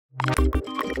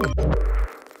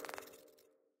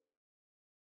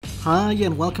Hi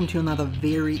and welcome to another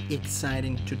very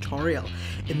exciting tutorial.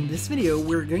 In this video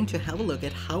we're going to have a look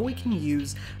at how we can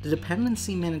use the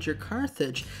dependency manager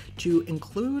Carthage to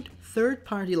include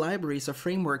third-party libraries or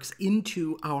frameworks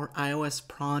into our iOS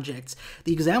projects.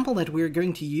 The example that we're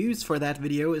going to use for that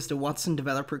video is the Watson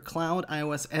Developer Cloud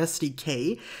iOS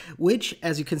SDK, which,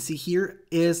 as you can see here,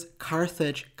 is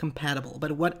Carthage compatible.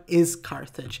 But what is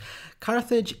Carthage?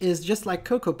 Carthage is, just like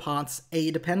CocoaPods,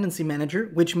 a dependency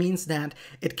manager, which means that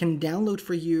it can download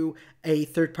for you a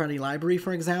third-party library,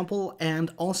 for example,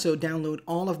 and also download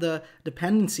all of the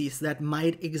dependencies that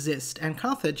might exist. And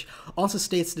Carthage also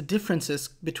states the differences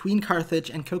between Carthage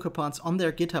and CocoaPods on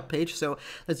their GitHub page, so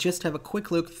let's just have a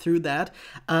quick look through that.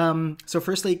 So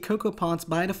firstly, CocoaPods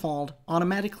by default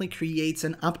automatically creates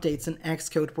and updates an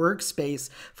Xcode workspace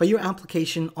for your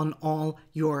application on all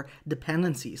your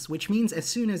dependencies, which means as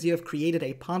soon as you have created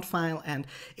a pod file and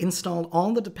installed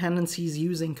all the dependencies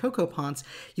using CocoaPods,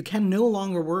 you can no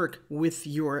longer work with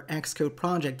your Xcode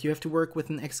project. You have to work with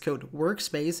an Xcode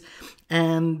workspace,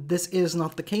 and this is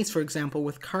not the case, for example,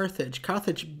 with Carthage.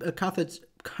 Carthage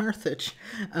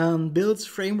builds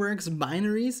frameworks,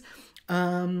 binaries,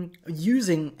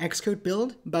 using Xcode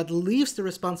build, but leaves the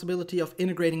responsibility of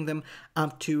integrating them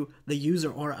up to the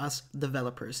user or us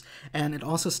developers. And it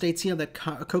also states here that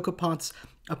CocoaPods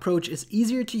approach is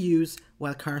easier to use,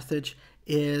 while Carthage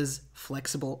is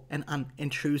flexible and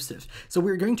unintrusive. So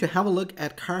we're going to have a look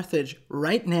at Carthage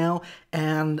right now,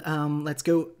 and let's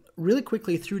go really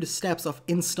quickly through the steps of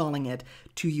installing it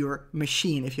to your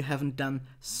machine if you haven't done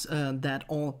that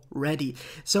already.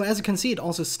 So as you can see, it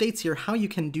also states here how you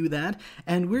can do that,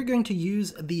 and we're going to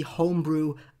use the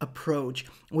homebrew approach,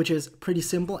 which is pretty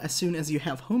simple as soon as you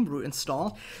have homebrew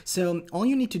installed. So all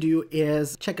you need to do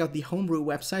is check out the homebrew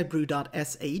website,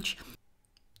 brew.sh.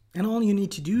 And all you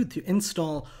need to do to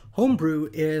install homebrew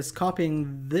is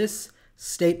copying this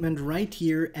statement right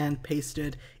here and paste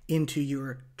it into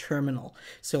your terminal.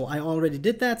 So I already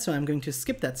did that, so I'm going to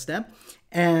skip that step.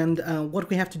 And what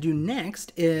we have to do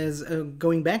next is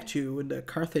going back to the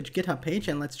Carthage GitHub page,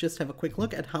 and let's just have a quick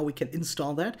look at how we can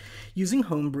install that using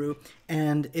homebrew.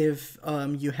 And if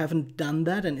you haven't done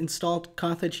that and installed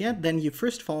Carthage yet, then you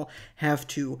first of all have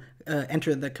to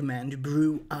enter the command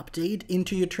brew update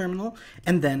into your terminal,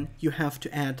 and then you have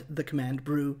to add the command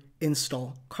brew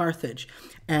install Carthage.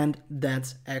 And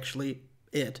that's actually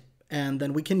it. And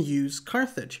then we can use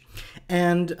Carthage.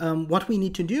 And what we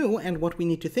need to do and what we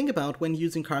need to think about when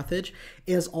using Carthage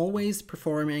is always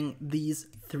performing these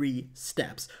three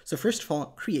steps. So first of all,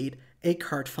 create a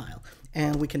cart file.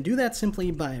 And we can do that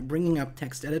simply by bringing up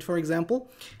TextEdit, for example.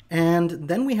 And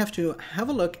then we have to have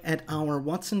a look at our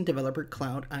Watson Developer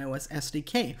Cloud iOS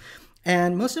SDK.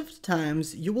 And most of the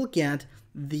times you will get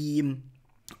the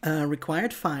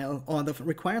required file or the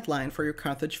required line for your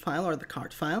Carthage file or the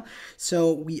cart file.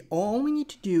 So all we need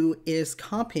to do is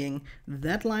copying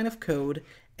that line of code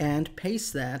and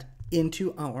paste that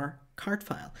into our cart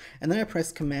file. And then I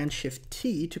press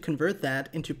Command-Shift-T to convert that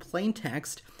into plain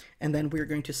text, and then we're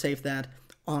going to save that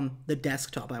on the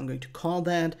desktop. I'm going to call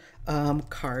that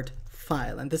cart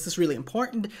file. And this is really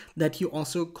important that you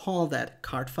also call that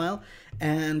cart file.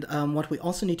 And what we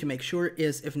also need to make sure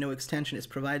is if no extension is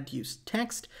provided, use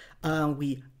text.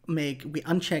 We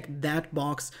uncheck that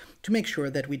box to make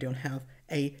sure that we don't have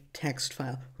a text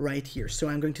file right here. So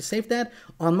I'm going to save that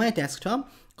on my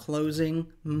desktop, closing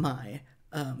my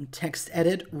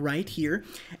TextEdit right here.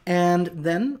 And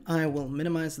then I will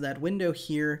minimize that window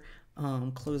here,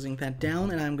 closing that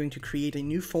down, and I'm going to create a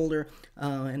new folder,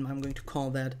 and I'm going to call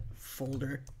that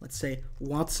folder, let's say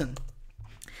Watson.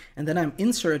 And then I'm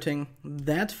inserting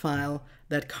that file,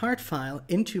 that cart file,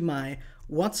 into my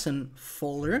Watson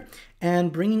folder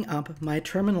and bringing up my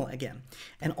terminal again.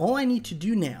 And all I need to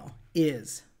do now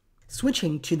is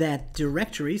switching to that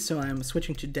directory. So I'm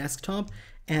switching to desktop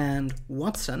and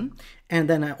Watson, and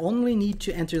then I only need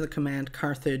to enter the command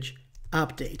Carthage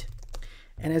update.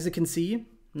 And as you can see,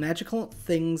 magical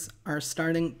things are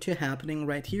starting to happening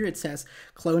right here. It says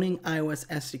cloning iOS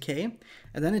SDK,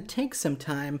 and then it takes some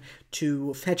time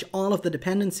to fetch all of the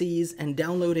dependencies and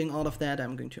downloading all of that.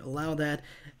 I'm going to allow that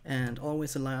and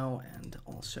always allow, and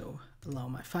also allow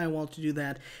my firewall to do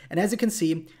that. And as you can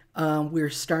see, we're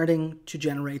starting to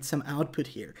generate some output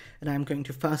here. And I'm going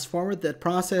to fast forward that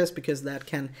process because that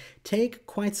can take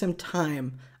quite some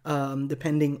time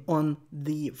depending on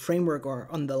the framework or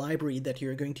on the library that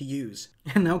you're going to use.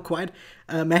 And now quite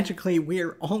magically,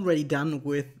 we're already done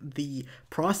with the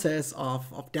process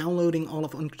of downloading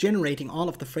generating all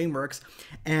of the frameworks.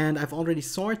 And I've already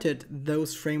sorted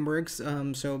those frameworks.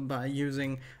 So by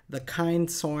using the kind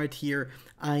sort here,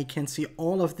 I can see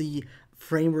all of the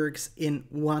frameworks in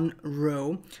one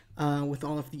row with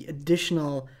all of the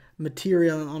additional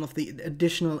material and all of the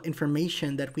additional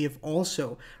information that we have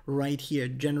also right here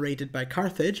generated by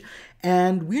Carthage.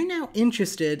 And we're now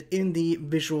interested in the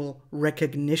visual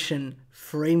recognition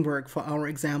framework for our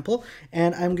example.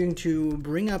 And I'm going to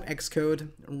bring up Xcode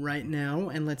right now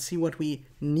and let's see what we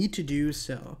need to do.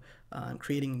 So I'm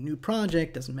creating a new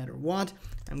project, doesn't matter what.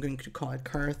 I'm going to call it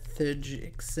Carthage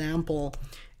example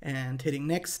and hitting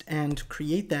next and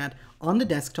create that on the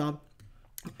desktop.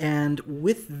 And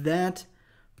with that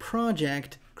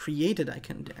project created, I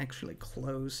can actually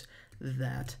close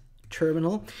that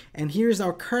terminal. And here's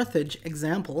our Carthage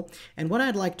example. And what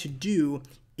I'd like to do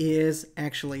is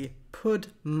actually put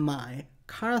my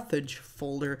Carthage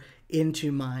folder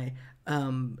into my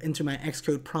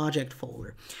Xcode project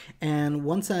folder. And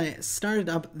once I started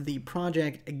up the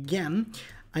project again,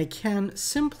 I can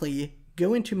simply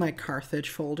go into my Carthage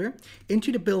folder,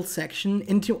 into the build section,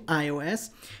 into iOS,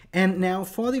 and now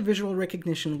for the visual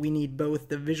recognition, we need both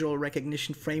the visual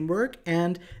recognition framework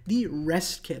and the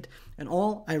REST kit. And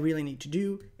all I really need to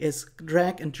do is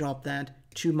drag and drop that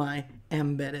to my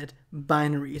embedded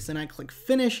binaries. And I click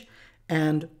finish,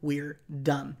 and we're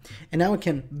done. And now I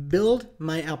can build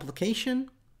my application,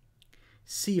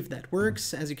 see if that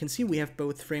works. As you can see, we have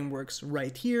both frameworks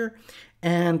right here.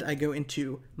 And I go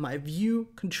into my view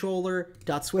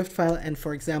controller.swift file. And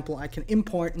for example, I can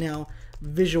import now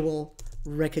visual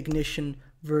recognition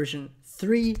version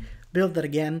 3, build that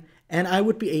again, and I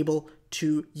would be able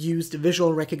to use the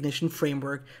visual recognition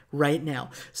framework right now.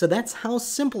 So that's how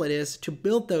simple it is to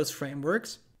build those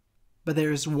frameworks. But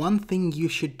there's one thing you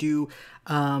should do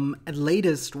at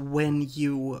latest when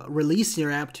you release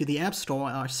your app to the App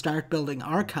Store or start building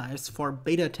archives for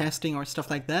beta testing or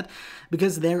stuff like that,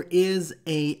 because there is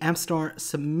a App Store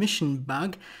submission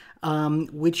bug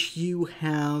which you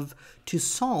have to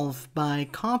solve by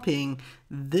copying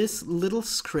this little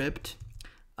script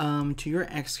to your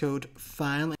Xcode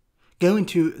file. Go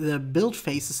into the build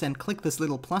phases and click this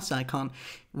little plus icon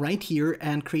right here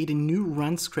and create a new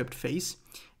run script phase.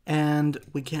 And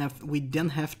we then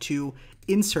have to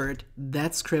insert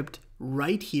that script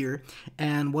right here.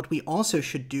 And what we also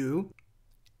should do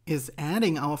is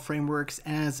adding our frameworks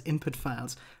as input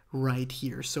files right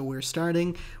here. So we're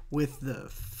starting with the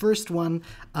first one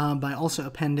by also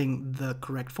appending the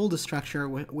correct folder structure,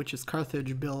 which is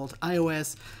Carthage build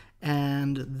iOS.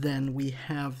 And then we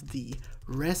have the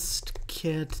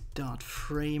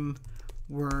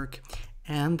restkit.framework.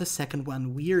 And the second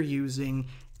one we are using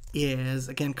is,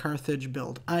 again, Carthage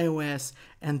build iOS,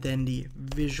 and then the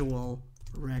visual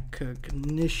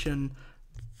recognition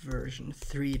version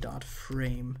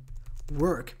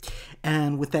 3.framework.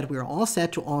 And with that, we're all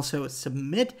set to also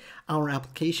submit our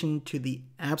application to the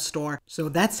App Store. So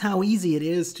that's how easy it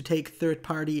is to take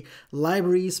third-party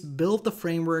libraries, build the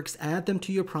frameworks, add them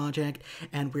to your project,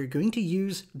 and we're going to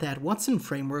use that Watson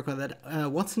framework or that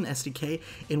Watson SDK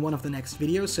in one of the next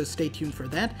videos, so stay tuned for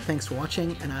that. Thanks for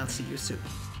watching, and I'll see you soon.